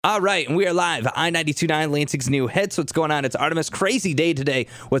All right, and we are live. I-92.9, Lansing's new hits. What's going on? It's Artemis. Crazy day today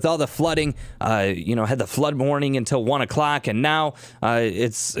with all the flooding. Had the flood warning until 1 o'clock, and now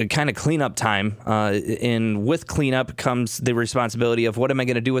it's kind of cleanup time. And with cleanup comes the responsibility of what am I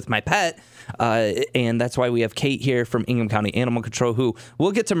going to do with my pet? And that's why we have Kate here from Ingham County Animal Control, who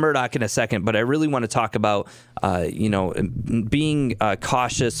we'll get to Murdoch in a second, but I really want to talk about, being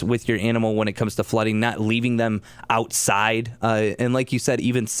cautious with your animal when it comes to flooding, not leaving them outside. And like you said,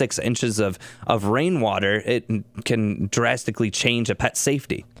 even 6 inches of rainwater, it can drastically change a pet's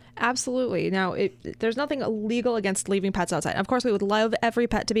safety. Absolutely. Now, there's nothing illegal against leaving pets outside. Of course, we would love every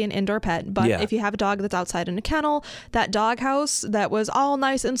pet to be an indoor pet, but if you have a dog that's outside in a kennel, that doghouse that was all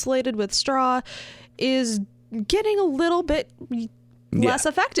nice insulated with straw is getting a little bit less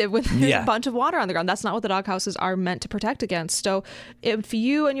effective when there's a bunch of water on the ground. That's not what the doghouses are meant to protect against. So if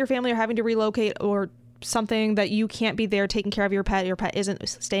you and your family are having to relocate or something that you can't be there taking care of your pet isn't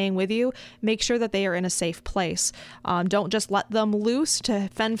staying with you, make sure that they are in a safe place. Don't just let them loose to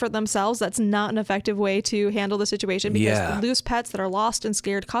fend for themselves. That's not an effective way to handle the situation, because loose pets that are lost and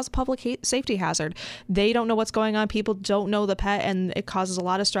scared cause a public safety hazard. They don't know what's going on. People don't know the pet, and it causes a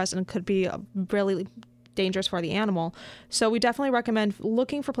lot of stress and could be really dangerous for the animal. So we definitely recommend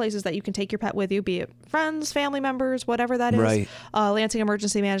looking for places that you can take your pet with you, be it friends, family members, whatever that is. Right. Lansing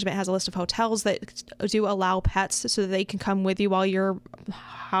Emergency Management has a list of hotels that do allow pets so that they can come with you while your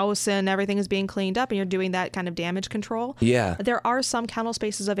house and everything is being cleaned up and you're doing that kind of damage control. Yeah. There are some kennel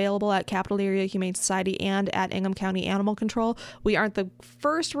spaces available at Capital Area Humane Society and at Ingham County Animal Control. We aren't the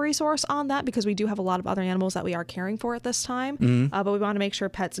first resource on that because we do have a lot of other animals that we are caring for at this time. But we want to make sure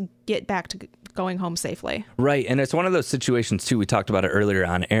pets get back to going home safely. Right. And it's one of those situations too, we talked about it earlier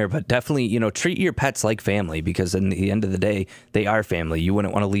on air, but definitely, treat your pets like family, because in the end of the day, they are family. You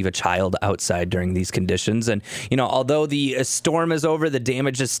wouldn't want to leave a child outside during these conditions. And, although the storm is over, the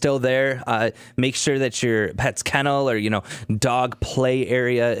damage is still there. Make sure that your pet's kennel or, dog play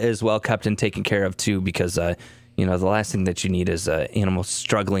area is well kept and taken care of too, because, the last thing that you need is animals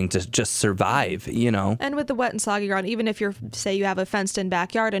struggling to just survive, And with the wet and soggy ground, even if say you have a fenced-in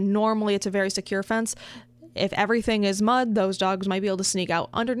backyard, and normally it's a very secure fence, if everything is mud, those dogs might be able to sneak out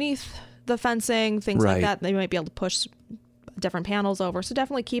underneath the fencing, things like that. They might be able to push different panels over. So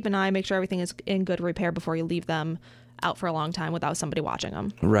definitely keep an eye, make sure everything is in good repair before you leave them out for a long time without somebody watching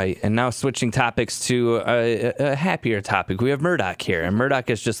them. Right. And now switching topics to a happier topic. We have Murdoch here, and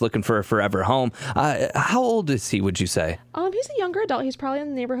Murdoch is just looking for a forever home. How old is he, would you say? He's a younger adult. He's probably in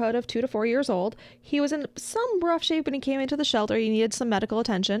the neighborhood of 2 to 4 years old. He was in some rough shape when he came into the shelter. He needed some medical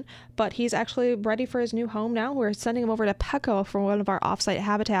attention, but he's actually ready for his new home now. We're sending him over to Petco for one of our offsite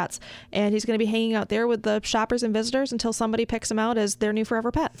habitats, and he's going to be hanging out there with the shoppers and visitors until somebody picks him out as their new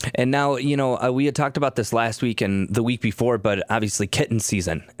forever pet. And now, we had talked about this last week and the week before, but obviously kitten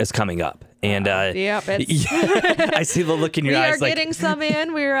season is coming up. And I see the look in your eyes. We are getting some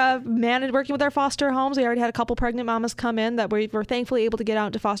in. We're working with our foster homes. We already had a couple pregnant mamas come in that we were thankfully able to get out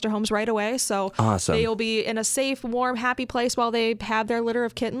into foster homes right away. So awesome. They will be in a safe, warm, happy place while they have their litter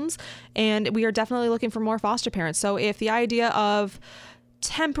of kittens. And we are definitely looking for more foster parents. So if the idea of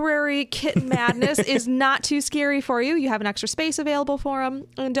temporary kitten madness is not too scary for you, you have an extra space available for them,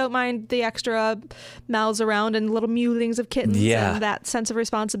 and don't mind the extra mouths around and little mewlings of kittens and that sense of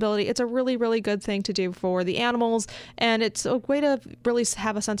responsibility. It's a really, really good thing to do for the animals, and it's a way to really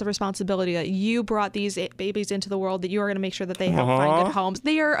have a sense of responsibility that you brought these babies into the world, that you are going to make sure that they find good homes.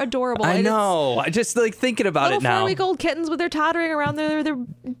 They are adorable. I know. I just thinking about it now. Little 4-week-old kittens with their toddling around their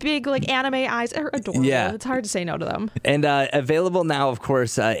big anime eyes are adorable. Yeah. It's hard to say no to them. And available now, of course,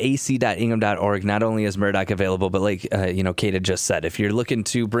 ac.ingham.org. Not only is Murdoch available, but like Kate had just said, if you're looking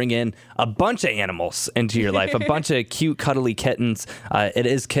to bring in a bunch of animals into your life, a bunch of cute, cuddly kittens, it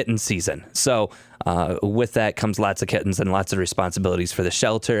is kitten season. So with that comes lots of kittens and lots of responsibilities for the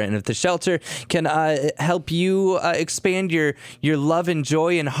shelter. And if the shelter can help you expand your love and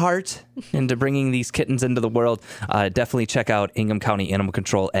joy and heart into bringing these kittens into the world, definitely check out Ingham County Animal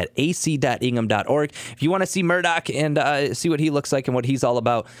Control at ac.ingham.org. If you want to see Murdoch and see what he looks like and what he's all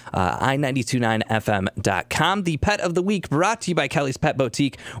about, i929fm.com. The Pet of the Week brought to you by Kelly's Pet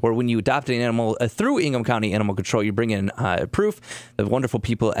Boutique, where when you adopt an animal through Ingham County Animal Control, you bring in proof. The wonderful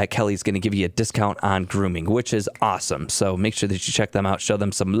people at Kelly's going to give you a discount on grooming, which is awesome. So make sure that you check them out, show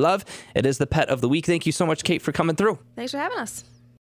them some love. It is the Pet of the Week. Thank you so much, Kate, for coming through. Thanks for having us.